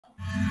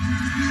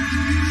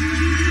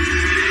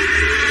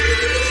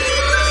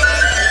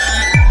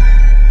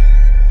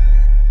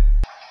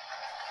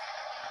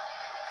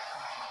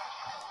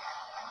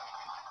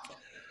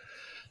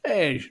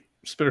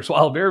Spitter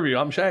Swallow Beer Review.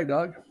 I'm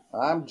Shagdog.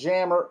 I'm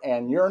Jammer,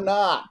 and you're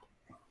not.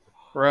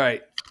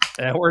 Right.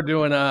 And we're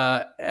doing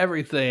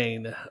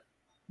everything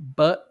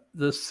but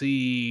the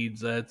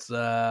seeds. That's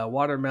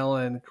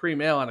watermelon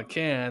cream ale on a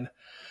can.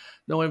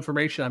 No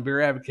information on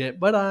Beer Advocate,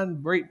 but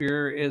on Great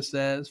Beer it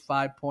says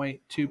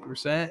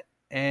 5.2%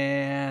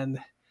 and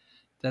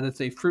that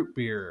it's a fruit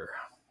beer.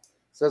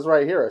 It says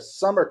right here, a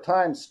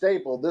summertime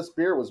staple. This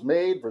beer was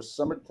made for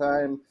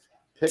summertime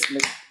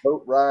picnics,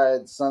 boat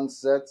rides,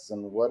 sunsets,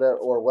 and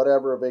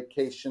whatever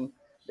vacation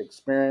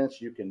experience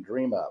you can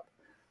dream up.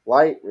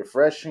 Light,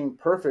 refreshing,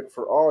 perfect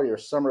for all your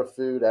summer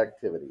food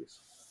activities.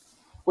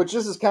 Which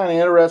this is kind of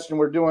interesting.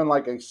 We're doing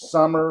like a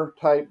summer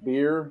type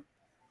beer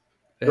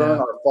during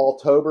our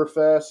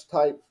Falltoberfest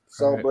type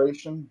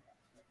celebration.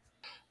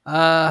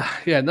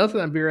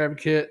 Nothing on Beer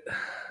Advocate.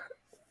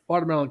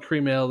 Watermelon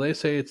cream ale, they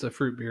say it's a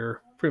fruit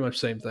beer. Pretty much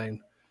same thing.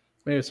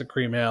 Maybe it's a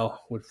cream ale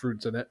with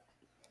fruits in it.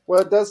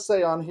 Well, it does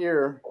say on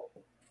here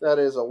that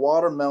is a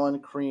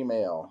watermelon cream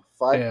ale,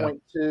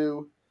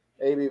 5.2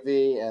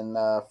 ABV and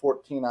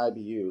 14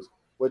 IBUs,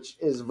 which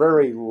is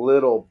very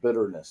little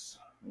bitterness.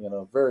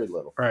 Very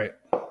little. Right.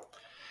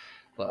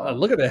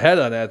 Look at the head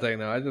on that thing,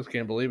 though. I just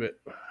can't believe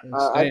it.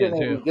 I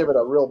didn't even give it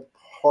a real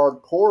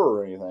hard pour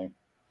or anything.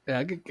 Yeah,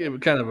 I could give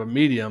it kind of a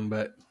medium,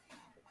 but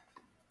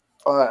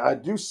I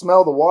do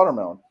smell the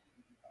watermelon.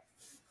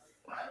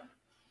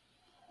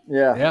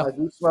 Yeah, I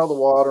do smell the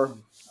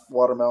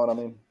watermelon. I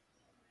mean,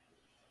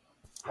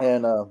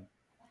 and and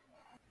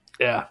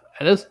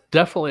it's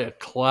definitely a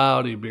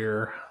cloudy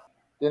beer.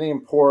 Didn't even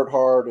pour it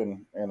hard,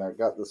 and I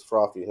got this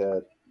frothy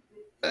head.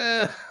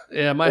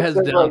 My head's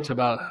down to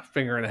about a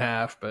finger and a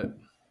half, but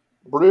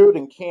brewed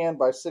and canned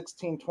by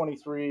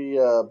 1623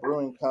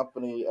 Brewing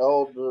Company,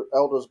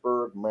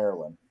 Eldersburg,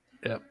 Maryland.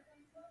 Yep.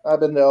 I've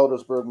been to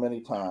Eldersburg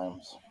many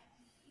times.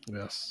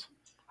 Yes.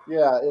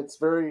 Yeah, it's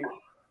very,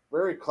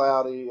 very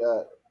cloudy.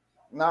 It's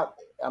not.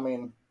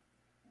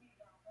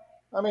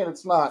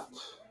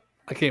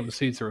 I can't even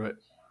see through it.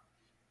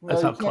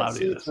 That's how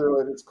cloudy it is. Through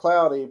it. It's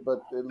cloudy,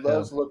 but it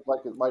does look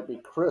like it might be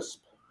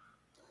crisp.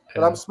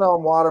 But I'm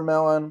smelling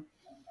watermelon,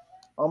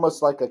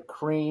 almost like a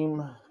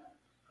cream.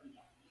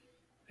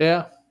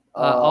 Yeah,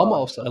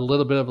 almost a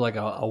little bit of like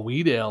a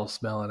wheat ale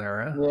smell in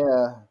there. Huh?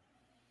 Yeah.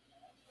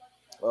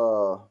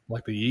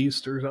 Like the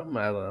yeast or something.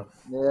 I don't know.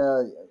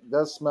 Yeah, it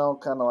does smell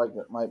kind of like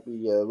it might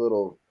be a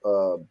little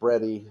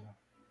bready.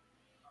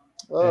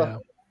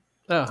 I'm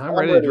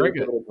ready to drink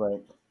it.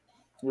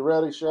 You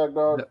ready,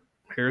 Shagdog? Yep.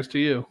 Here's to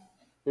you.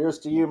 Here's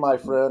to you, my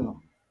friend.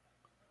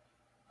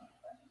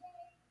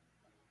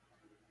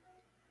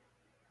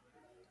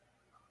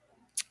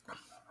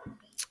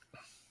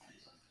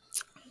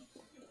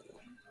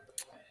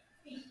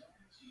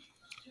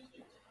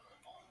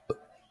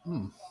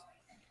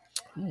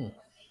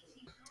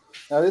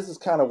 Now, this is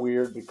kind of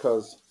weird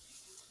because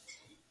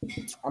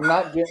I'm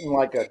not getting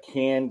like a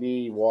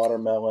candy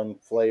watermelon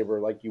flavor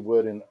like you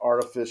would in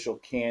artificial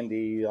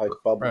candy like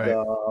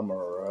bubblegum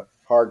or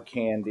hard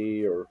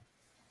candy or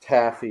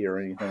taffy or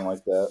anything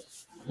like that.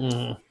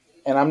 Mm.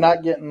 And I'm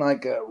not getting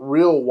like a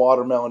real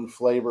watermelon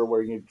flavor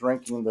where you're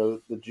drinking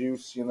the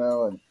juice, and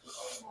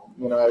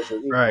as you're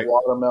eating the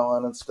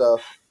watermelon and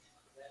stuff.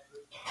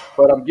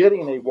 But I'm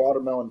getting a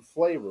watermelon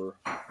flavor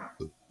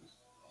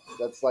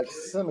that's like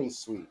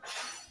semi-sweet.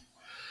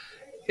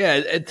 Yeah,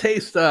 it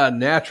tastes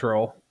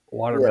natural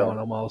watermelon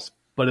almost,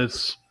 but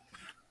if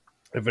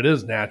it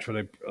is natural,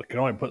 they can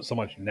only put so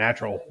much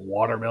natural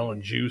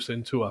watermelon juice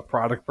into a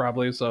product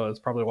probably, so it's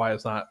probably why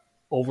it's not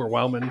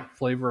overwhelming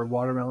flavor of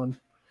watermelon.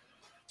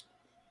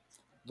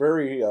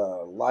 Very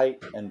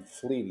light and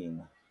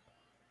fleeting.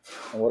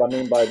 And what I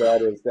mean by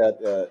that is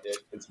that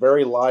it's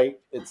very light.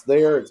 It's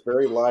there. It's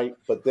very light,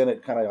 but then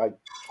it kind of like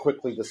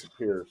quickly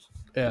disappears.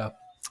 Yeah.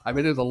 I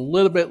mean, there's a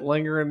little bit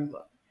lingering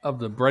of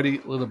the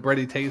little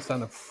bready taste on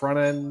the front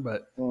end,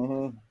 but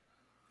now,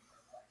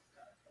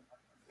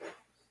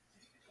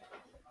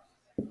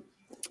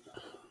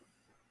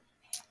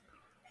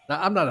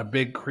 I'm not a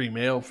big cream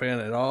ale fan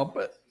at all,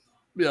 but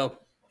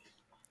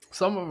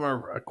some of them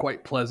are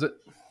quite pleasant.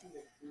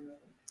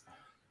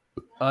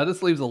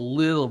 This leaves a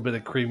little bit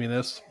of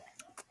creaminess.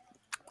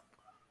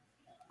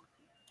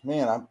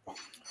 Man,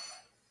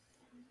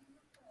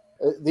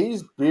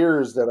 these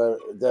beers that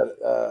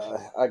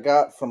I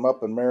got from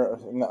up in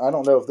Maryland. I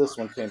don't know if this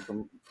one came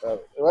from.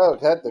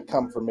 It had to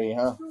come from me,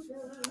 huh?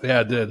 Yeah,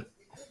 it did.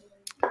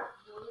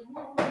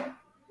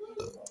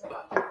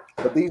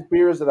 But these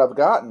beers that I've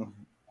gotten,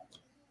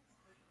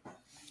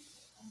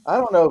 I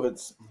don't know if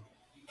it's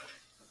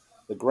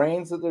the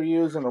grains that they're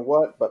using or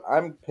what, but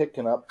I'm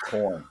picking up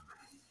corn.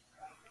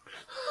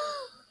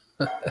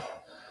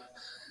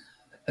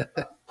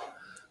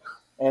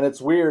 And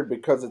it's weird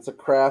because it's a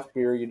craft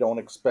beer. You don't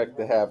expect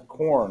to have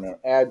corn or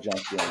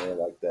adjunct in there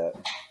like that.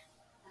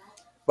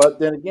 But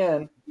then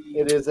again,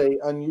 it is a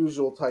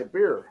unusual type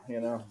beer.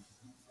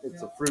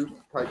 It's a fruit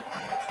type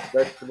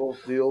vegetable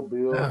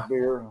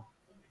beer.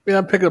 Yeah,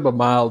 I'm picking up a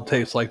mild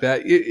taste like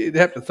that. You'd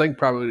have to think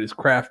probably these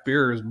craft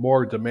beers,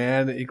 more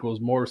demand equals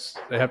more.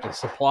 They have to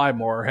supply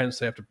more, hence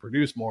they have to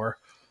produce more.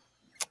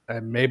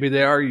 And maybe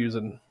they are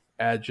using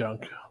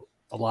adjunct.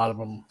 A lot of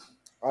them.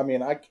 I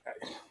mean,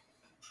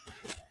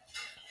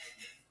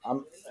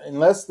 I'm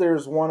unless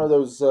there's one of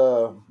those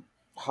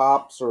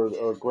hops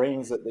or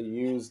grains that they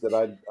use that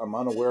I'm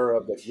unaware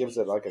of that gives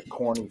it like a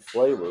corny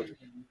flavor.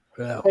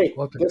 Yeah. Hey,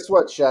 guess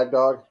what,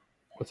 Shagdog?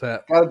 What's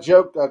that? Got a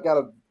joke. I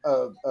got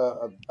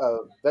a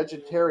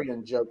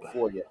vegetarian joke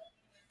for you,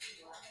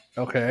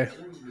 Okay.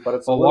 but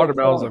it's a Well, little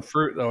watermelon's a corny.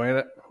 fruit, though, ain't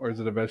it? Or is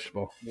it a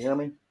vegetable? You hear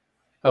me?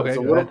 But it's Okay,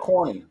 a go little ahead.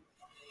 corny.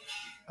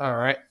 All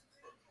right.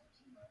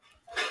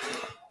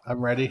 I'm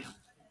ready.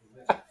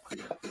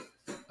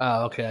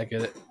 Oh, okay, I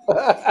get it.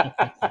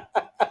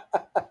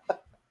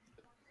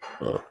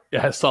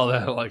 Yeah, I saw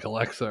that like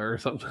Alexa or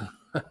something.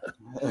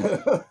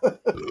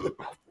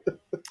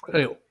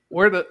 Hey,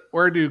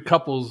 where do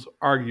couples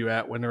argue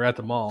at when they're at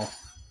the mall?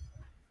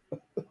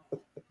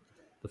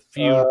 The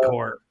feud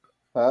court.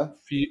 Huh?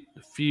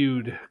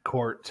 Feud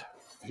court.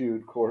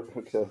 Feud court.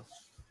 Okay.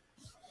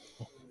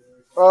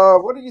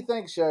 What do you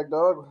think,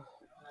 Shagdog?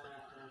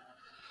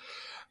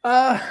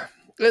 Uh,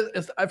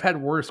 I've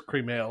had worse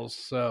cream ales,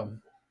 so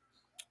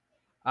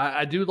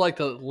I do like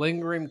the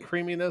lingering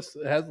creaminess.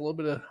 It has a little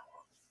bit of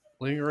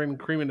lingering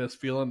creaminess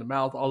feel in the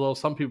mouth, although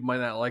some people might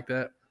not like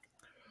that.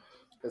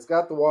 It's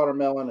got the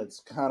watermelon. It's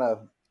kind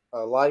of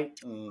light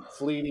and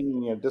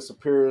fleeting.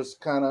 Disappears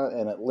kind of,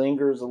 and it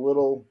lingers a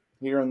little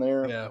here and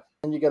there. Yeah,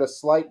 And you get a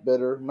slight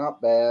bitter,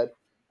 not bad.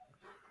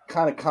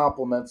 Kind of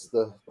complements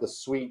the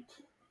sweet,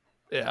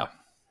 yeah,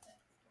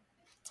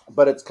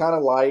 but it's kind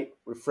of light,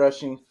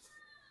 refreshing,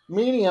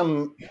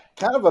 medium,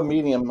 kind of a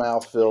medium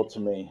mouthfeel to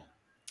me.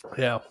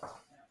 yeah,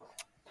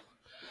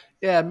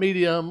 yeah.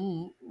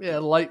 Medium, yeah,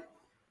 light,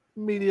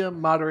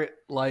 medium, moderate,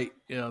 light.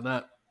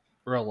 Not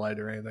real light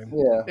or anything.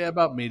 Yeah, Yeah,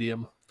 about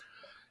medium.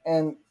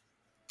 and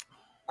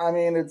I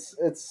mean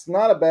it's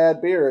not a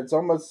bad beer. It's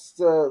almost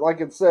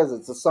like it says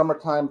it's a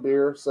summertime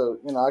beer, so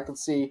I can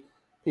see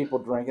people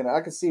drinking it.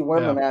 I can see Yeah,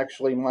 women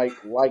actually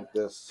might like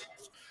this.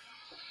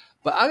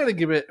 but I'm gonna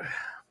give it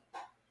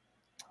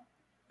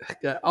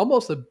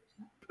almost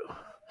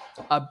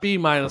a B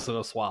minus and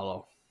a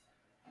swallow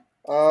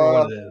for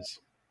what Uh, it is.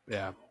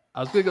 Yeah, I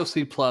was gonna go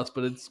C plus,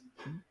 but it's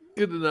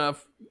good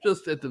enough,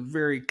 just at the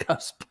very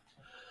cusp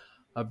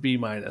of B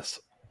minus.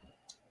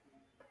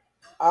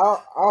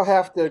 I'll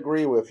have to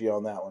agree with you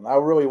on that one. I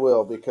really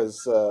will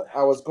because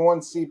I was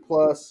going C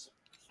plus,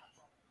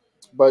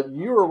 but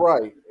you were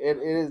right.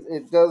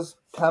 It does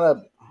kind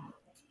of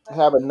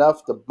have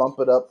enough to bump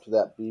it up to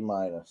that B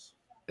minus.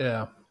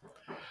 Yeah,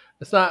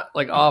 it's not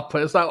like off,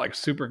 but it's not like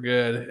super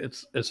good.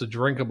 It's a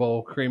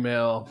drinkable cream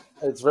ale,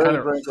 It's kind very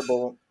of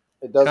drinkable.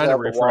 It does kind of have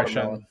the refreshing.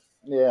 watermelon.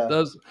 Yeah,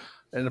 Does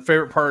and the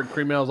favorite part of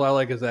cream ales I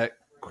like is that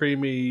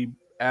creamy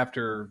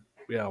after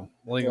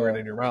lingering yeah.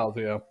 in your mouth.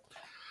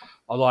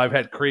 Although I've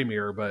had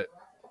creamier, but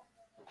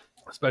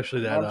especially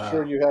that I'm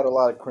sure you had a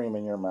lot of cream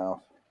in your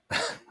mouth.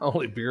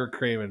 only beer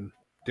cream and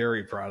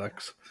dairy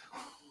products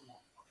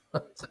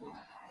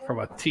from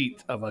a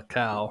teat of a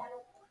cow.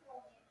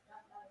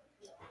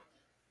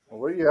 Well,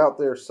 were you out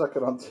there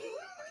sucking on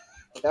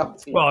cow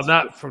Well, teats?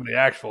 not from the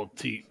actual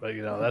teat, but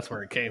that's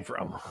where it came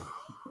from.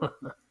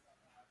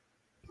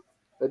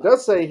 It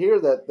does say here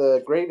that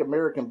the Great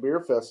American Beer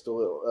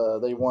Festival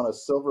they won a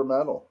silver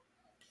medal.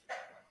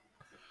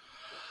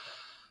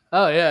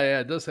 Oh yeah,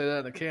 it does say that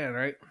in the can,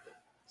 right?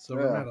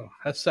 Silver Yeah. medal.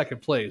 That's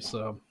second place.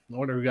 So I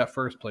wonder who got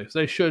first place.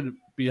 They should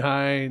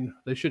behind.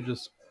 They should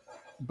just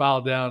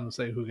bow down and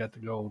say who got the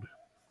gold.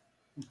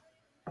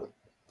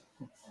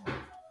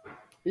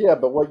 Yeah,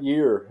 but what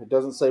year? It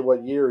doesn't say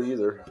what year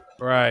either.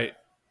 Right.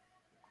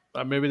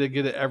 Maybe they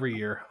get it every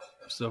year.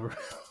 Silver.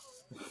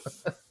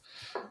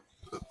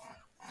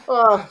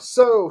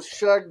 So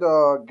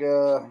Shagdog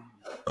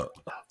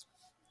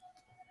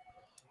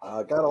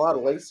got a lot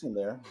of lacing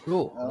there.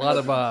 Cool. I A don't lot know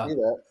of if you can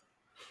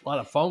see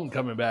that. foam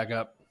coming back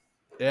up.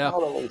 A Yeah,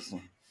 lot of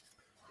lacing.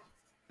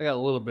 I got a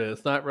little bit.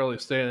 It's not really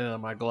standing on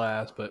my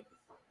glass, but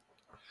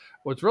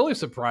what's really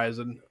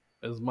surprising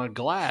is my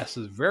glass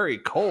is very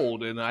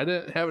cold, and I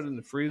didn't have it in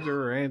the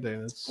freezer or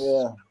anything.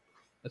 Yeah,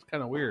 It's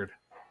kind of weird.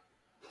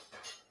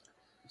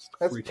 It's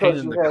that's because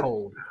retaining you the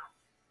cold.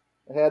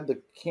 had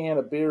the can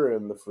of beer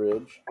in the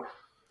fridge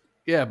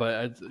Yeah,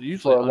 but it's for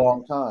usually a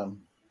long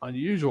time.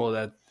 unusual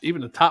that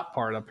even the top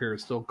part up here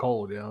is still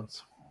cold.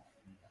 It's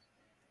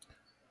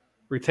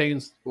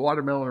retains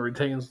watermelon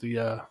retains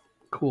the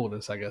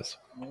coolness, I guess.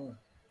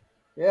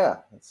 Yeah,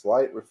 it's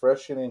light,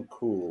 refreshing, and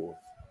cool.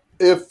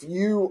 If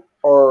you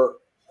are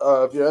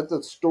if you're at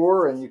the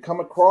store and you come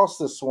across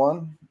this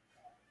one,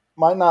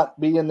 might not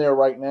be in there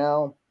right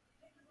now.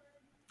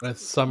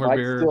 That's summer Might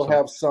beer, still so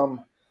have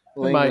some it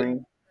might.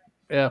 lingering.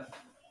 Yeah,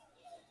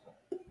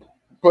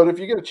 But if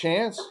you get a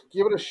chance,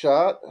 give it a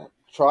shot.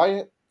 Try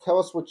it. Tell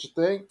us what you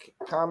think.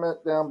 Comment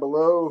down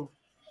below.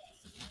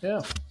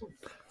 yeah.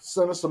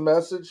 Send us a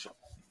message.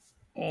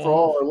 For Mhm.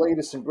 all our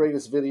latest and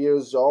greatest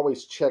videos,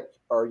 always check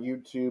our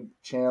YouTube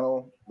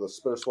channel, the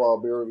Spit or Swallow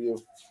Beer Review,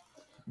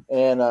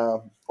 and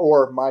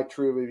or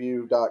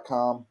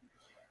mytruereview.com.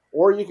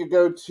 Or you could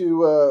go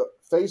to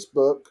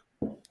Facebook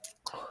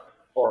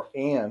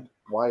and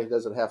why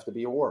does it have to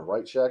be a war,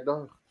 right,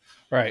 Shagdog?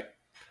 Right.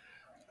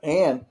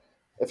 And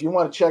if you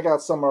want to check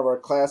out some of our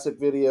classic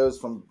videos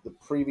from the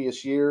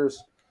previous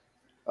years,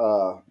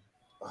 uh,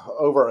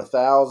 over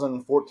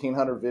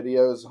 1,400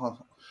 videos.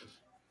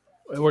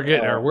 We're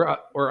getting there.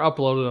 We're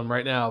uploading them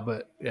right now,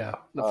 but yeah,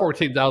 the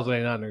 14,000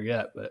 ain't on there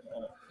yet. But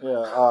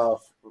yeah,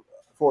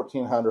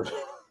 1,400,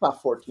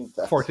 not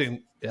 14,000.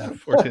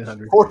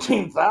 1400.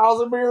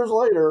 14,000 beers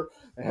later,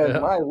 and Yeah.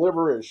 my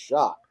liver is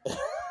shot.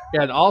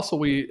 Yeah, and also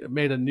we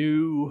made a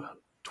new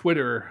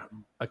Twitter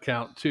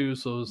account too,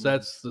 so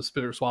that's the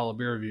Spitter Swallow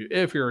Beer Review.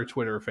 If you're a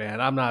Twitter fan,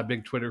 I'm not a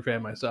big Twitter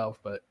fan myself,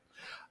 but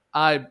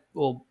I'm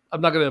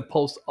not going to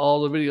post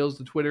all the videos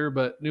to Twitter,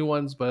 but new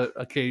ones, but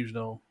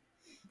occasional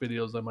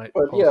videos I might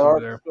But post yeah, over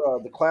there.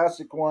 the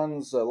classic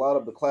ones, a lot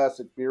of the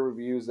classic beer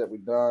reviews that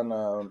we've done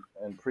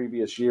in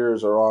previous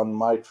years are on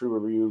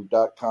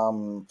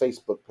mytruereview.com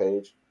Facebook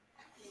page.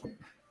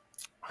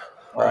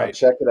 Right.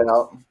 Check it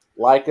out.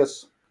 Like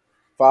us,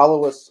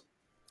 follow us,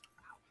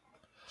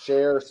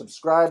 share,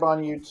 subscribe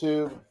on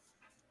YouTube.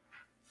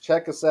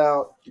 Check us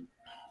out.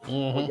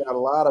 Mm-hmm. We got a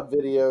lot of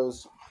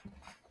videos,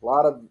 a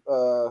lot of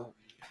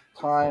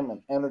time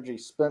and energy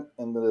spent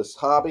into this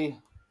hobby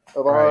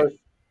of ours.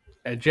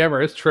 And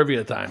Jammer, it's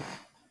trivia time.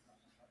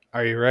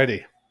 Are you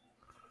ready?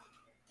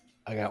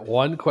 I got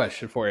one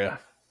question for you.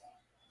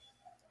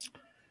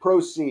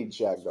 Proceed,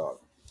 Shagdog.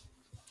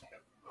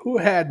 Who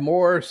had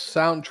more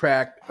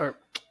soundtrack, or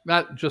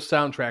not just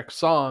soundtrack,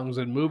 songs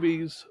in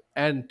movies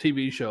and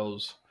TV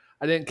shows?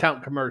 I didn't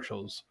count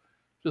commercials,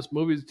 just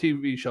movies,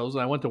 TV shows.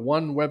 And I went to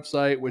one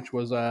website, which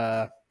was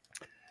what's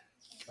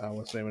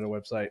the name of the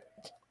website?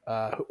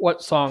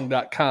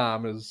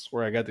 Whatsong.com is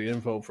where I got the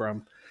info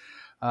from.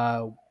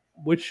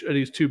 Which of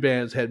these two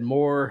bands had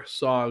more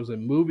songs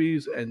in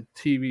movies and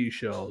TV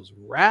shows?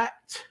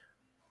 Rat,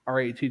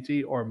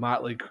 R-A-T-T, or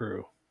Motley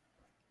Crue?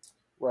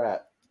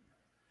 Rat.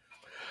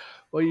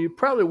 Well, you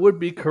probably would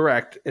be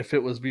correct if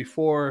it was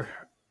before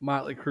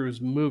Motley Crue's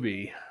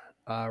movie.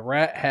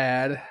 Rat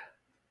had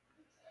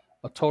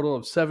a total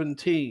of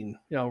 17.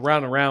 You know,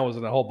 Round and Round was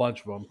in a whole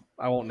bunch of them.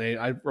 I won't name.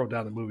 I wrote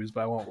down the movies,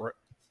 but I won't.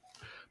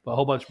 But a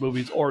whole bunch of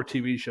movies or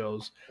TV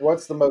shows.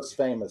 What's the most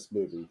famous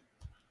movie?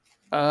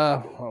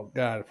 Oh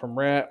God, from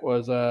Rat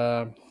was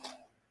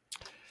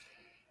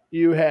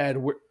you had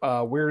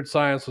Weird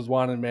Science was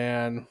Wanted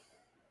Man.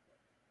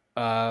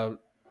 Body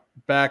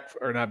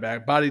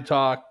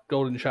Talk,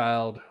 Golden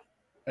Child,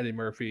 Eddie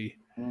Murphy.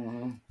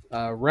 Mm-hmm.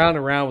 Round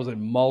and Round was in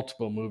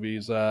multiple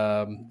movies.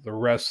 The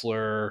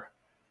Wrestler.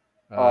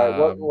 All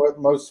right, what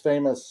most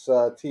famous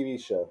TV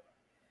show?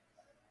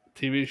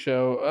 TV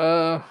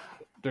show?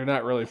 They're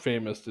not really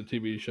famous, the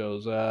TV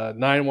shows.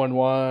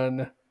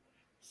 911,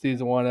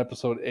 season 1,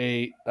 episode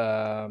 8.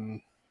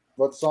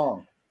 What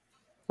song?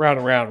 Round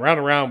and Round. Round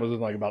and Round was in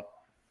like about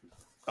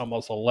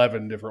almost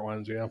 11 different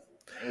ones, yeah.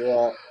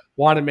 Yeah.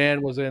 Wanted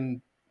Man was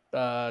in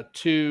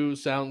 2,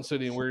 Sound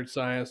City and Weird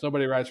Science.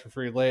 Nobody Rides for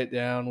Free. Lay It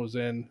Down was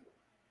in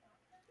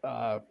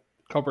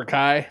Cobra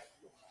Kai.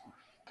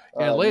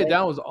 Yeah, Lay It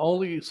Down was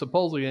only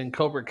supposedly in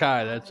Cobra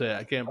Kai. That's it.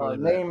 I can't believe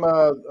name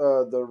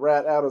the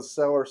Rat Out of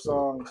Cellar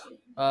songs.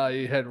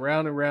 You had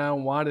Round and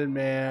Round, Wanted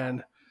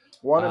Man.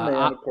 Wanted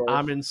Man, of course.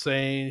 I'm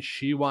Insane.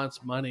 She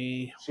Wants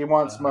Money. She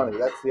Wants Money.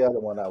 That's the other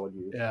one I would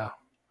use. Yeah.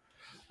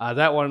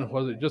 That one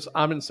was it just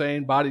I'm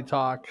Insane, Body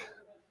Talk,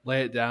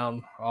 Lay It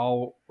Down.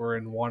 All were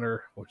in one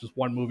or just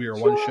one movie or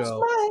one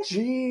show.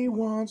 She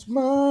wants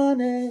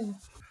money.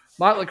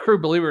 Motley Crue,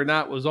 believe it or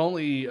not, was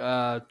only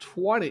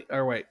 20.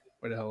 Or wait,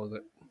 what the hell was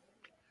it?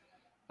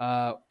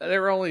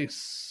 There were only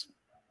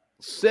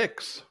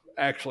 6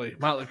 actually.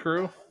 Motley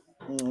Crue,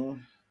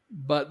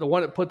 but the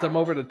one that put them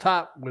over the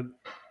top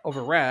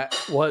over Rat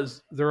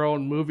was their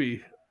own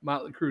movie,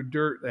 Motley Crue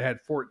Dirt. They had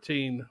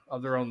 14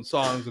 of their own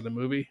songs in the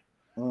movie.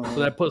 So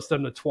that puts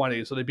them to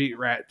 20. So they beat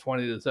Rat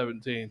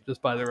 20-17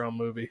 just by their own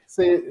movie.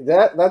 See,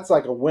 that's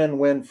like a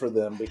win-win for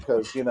them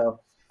because, you know,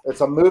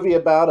 it's a movie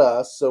about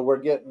us, so we're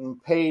getting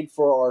paid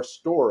for our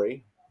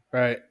story.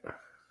 Right.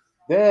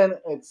 Then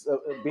it's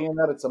being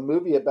that it's a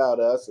movie about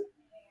us,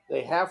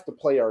 they have to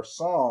play our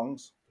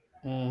songs.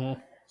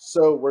 Mm-hmm.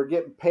 So we're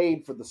getting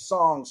paid for the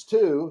songs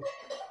too.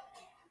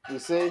 You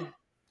see?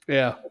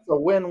 Yeah. It's a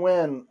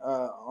win-win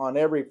on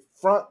every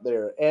front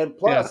there. And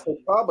plus, it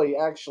probably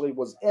actually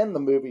was in the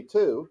movie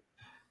too.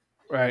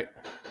 Right.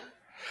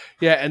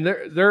 Yeah, and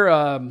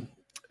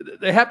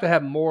they have to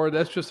have more.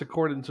 That's just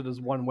according to this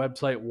one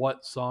website,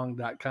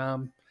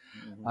 whatsong.com.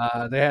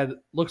 They had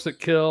Looks at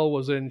Kill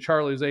was in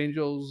Charlie's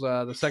Angels,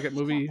 the second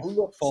movie,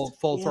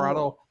 Full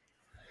Throttle.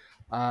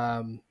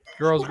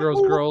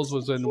 Girls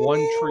was in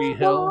One Tree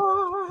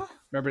Hill.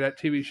 Remember that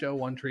TV show,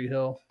 One Tree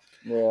Hill?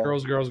 Yeah.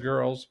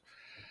 Girls.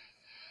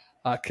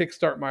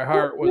 Kickstart My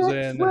Heart was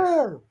in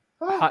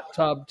Hot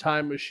Tub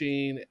Time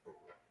Machine,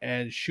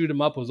 and Shoot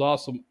 'Em Up was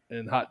awesome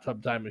in Hot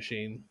Tub Time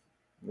Machine.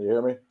 You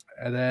hear me?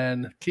 And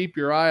then Keep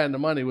Your Eye on the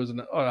Money was in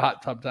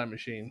Hot Tub Time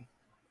Machine.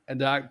 And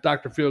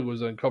Dr. Field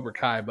was in Cobra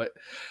Kai. But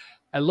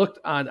I looked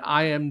on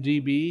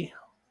IMDb,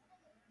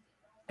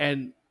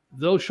 and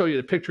they'll show you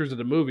the pictures of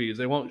the movies.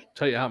 They won't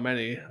tell you how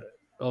many.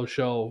 they'll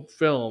show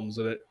films,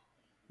 and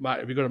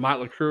if you go to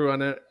Motley Crue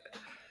on it,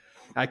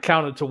 I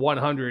counted to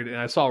 100, and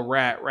I saw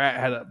Rat. Rat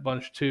had a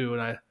bunch too,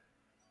 and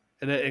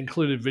it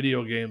included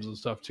video games and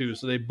stuff too.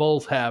 So they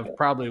both have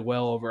probably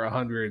well over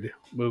 100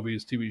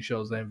 movies, TV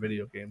shows, and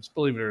video games.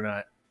 Believe it or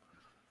not.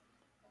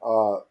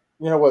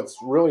 You know what's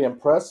really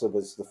impressive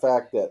is the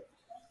fact that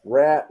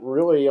Rat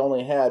really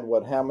only had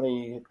how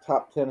many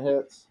top 10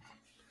 hits?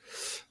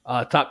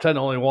 Top 10,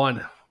 only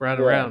one round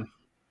and Yeah.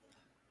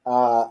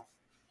 round.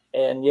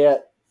 And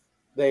yet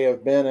they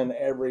have been in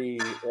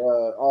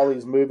all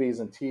these movies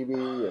and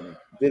TV and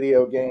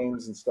video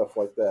games and stuff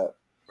like that.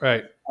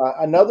 Right.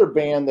 Another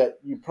band that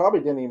you probably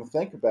didn't even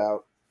think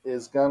about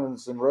is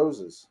Guns N'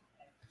 Roses.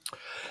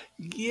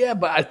 Yeah,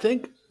 but I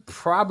think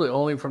probably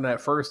only from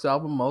that first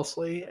album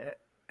mostly,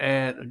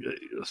 and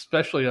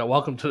especially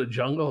Welcome to the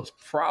Jungle is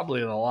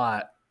probably in a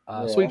lot.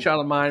 Yeah. Sweet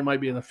Child of Mine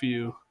might be in a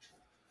few.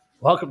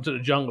 Welcome to the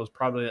Jungle is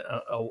probably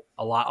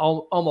a lot,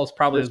 almost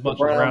probably as much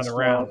as Round and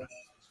Round.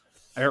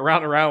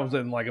 Round and Round was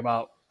in like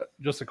about,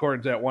 just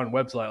according to that one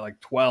website, like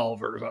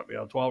 12 or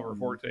something, 12 or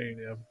 14,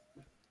 yeah.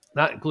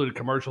 Not included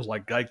commercials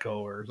like Geico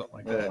or something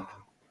like that.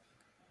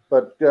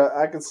 But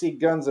I could see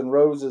Guns N'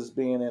 Roses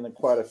being in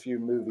quite a few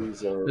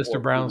movies.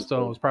 Mr.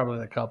 Brownstone was probably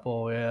in a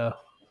couple, yeah.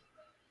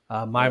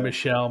 My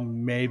Michelle,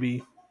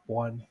 maybe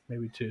one,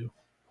 maybe two.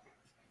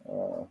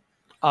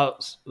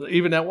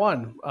 Even that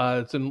one,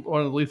 it's in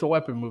one of the Lethal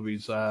Weapon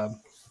movies.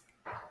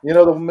 You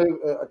know the movie.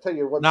 I tell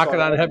you what.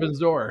 Knocking on Heaven's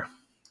Door.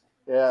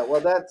 Yeah,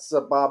 well, that's a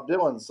Bob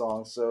Dylan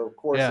song, so of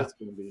course it's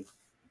going to be.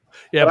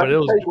 Yeah, but it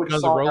was tell you which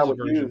Guns song N' Roses I would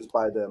version. use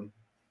by them.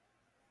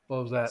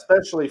 What was that?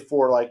 Especially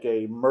for like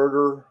a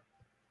murder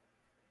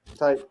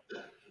type.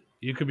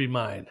 You Could Be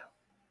Mine.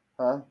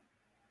 Huh?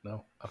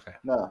 No? Okay.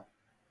 No.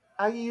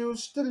 I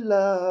used to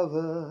love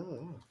her.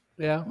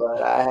 Yeah.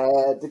 But I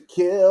had to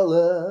kill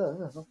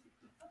her.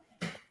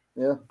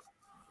 Yeah.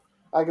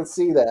 I can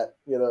see that,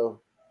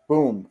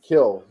 boom,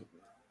 kill.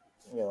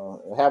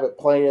 Have it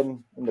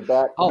playing in the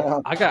background.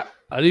 Oh, I got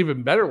an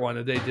even better one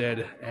that they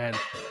did, and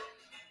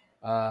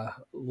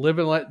Live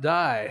and Let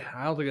Die.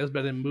 I don't think that's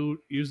been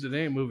used in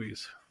any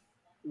movies.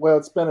 Well,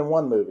 it's been in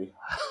one movie.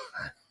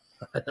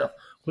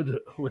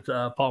 with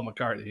Paul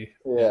McCartney.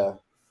 Yeah.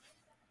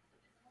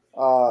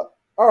 All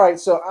right,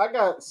 so I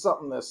got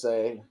something to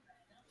say.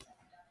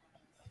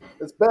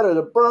 It's better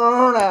to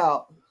burn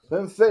out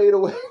than fade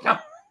away.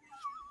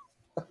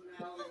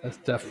 That's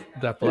Def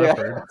Leppard. Yeah,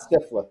 that's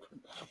Def Leppard.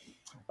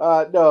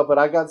 No, but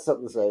I got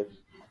something to say.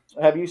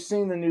 Have you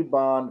seen the new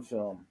Bond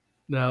film?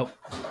 No.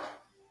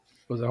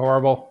 Was it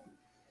horrible?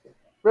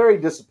 Very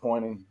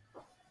disappointing.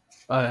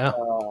 Oh, yeah.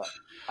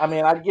 I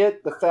mean, I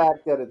get the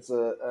fact that it's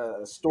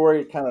a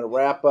story to kind of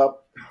wrap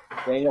up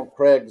Daniel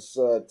Craig's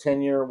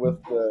tenure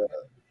with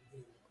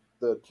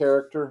the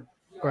character.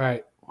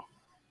 Right.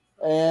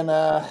 And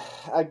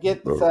I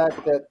get the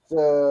fact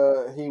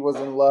that he was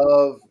in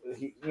love.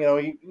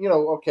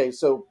 Okay,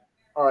 so,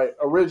 all right,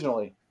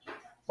 originally,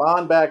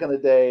 Bond back in the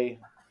day,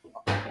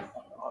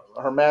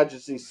 Her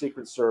Majesty's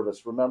Secret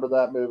Service. Remember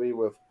that movie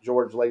with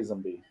George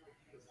Lazenby?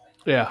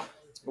 Yeah.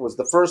 It was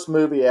the first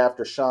movie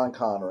after Sean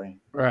Connery.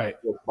 Right.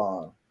 With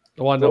Bond.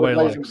 The one nobody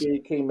likes.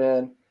 Lazenby came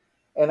in.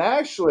 And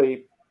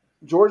actually,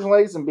 George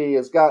Lazenby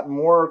has gotten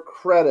more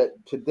credit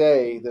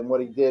today than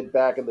what he did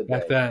back in the day.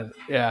 Back then,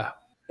 yeah.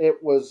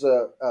 It was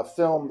a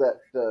film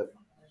that,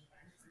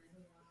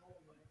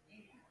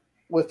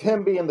 with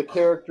him being the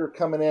character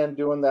coming in,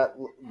 doing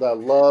the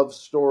love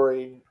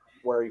story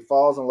where he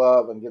falls in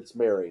love and gets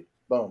married.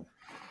 Boom.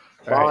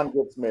 Bond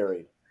gets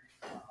married.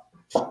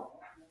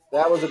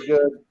 That was a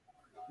good,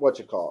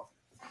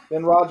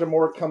 Then Roger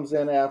Moore comes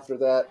in after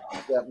that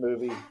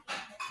movie,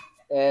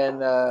 and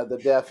the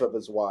death of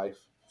his wife.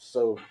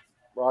 So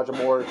Roger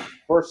Moore,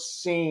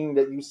 first scene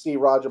that you see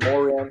Roger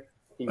Moore in,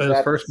 he's his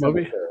at first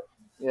movie?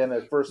 In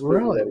the first movie.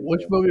 Really?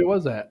 Which movie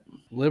was that?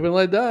 Live and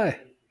Let Die.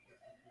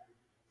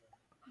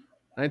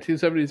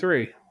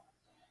 1973.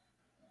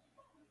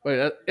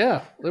 Wait,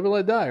 yeah, Live and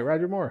Let Die,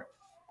 Roger Moore.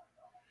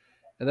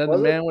 And then The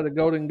Man with a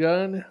Golden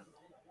Gun.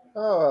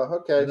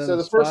 Oh, okay. So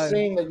the first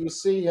scene that you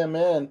see him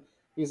in,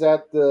 he's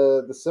at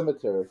the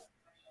cemetery.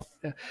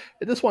 Yeah.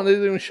 This one, they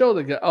didn't even show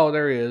the guy. Oh,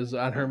 there he is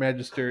on Her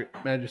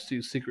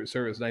Majesty's Secret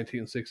Service,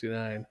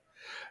 1969.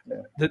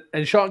 Yeah.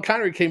 And Sean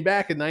Connery came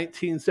back in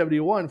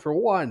 1971 for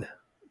one.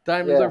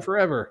 Diamonds Are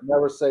Forever.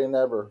 Never say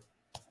never.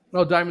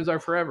 No, Diamonds Are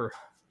Forever.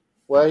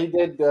 Well, he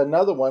did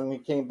another one. He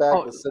came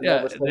back to say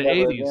never say the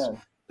never 80s.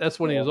 Again. That's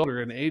when he was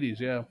older in the 80s,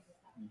 yeah.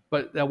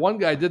 But that one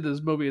guy did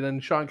this movie, and then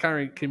Sean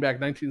Connery came back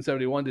in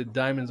 1971, did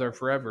Diamonds Are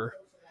Forever.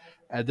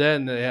 And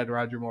then they had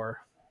Roger Moore.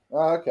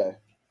 Oh, okay.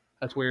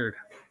 That's weird.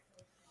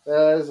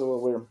 That is a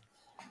little weird.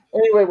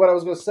 Anyway, what I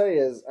was going to say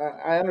is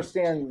I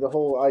understand the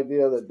whole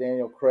idea that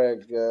Daniel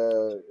Craig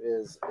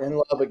is in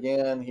love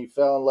again. He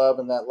fell in love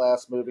in that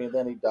last movie, and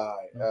then he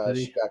died.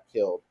 She got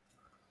killed.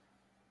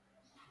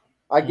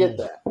 I get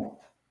that.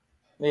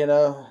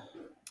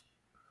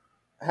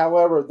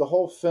 However, the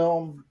whole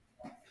film,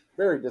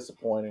 very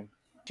disappointing.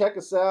 Check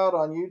us out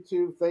on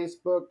YouTube,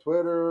 Facebook,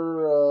 Twitter,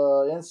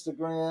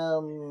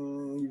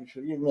 Instagram,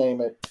 you name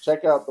it.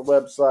 Check out the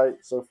website,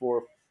 so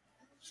forth.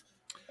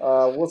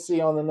 We'll see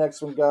you on the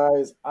next one,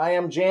 guys. I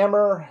am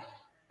Jammer.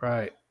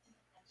 Right.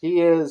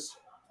 He is,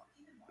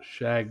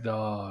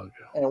 Shagdog.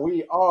 and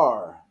we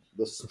are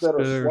the The Spitter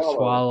Spitter Swallow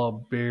Swallow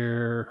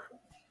Beer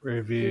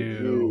Review.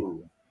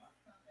 Review.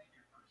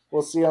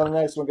 We'll see you on the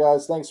next one,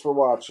 guys. Thanks for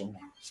watching.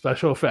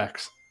 Special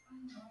effects.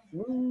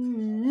 I'll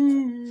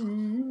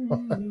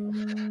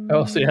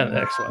see you on the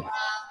next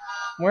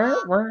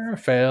one.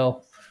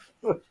 Fail.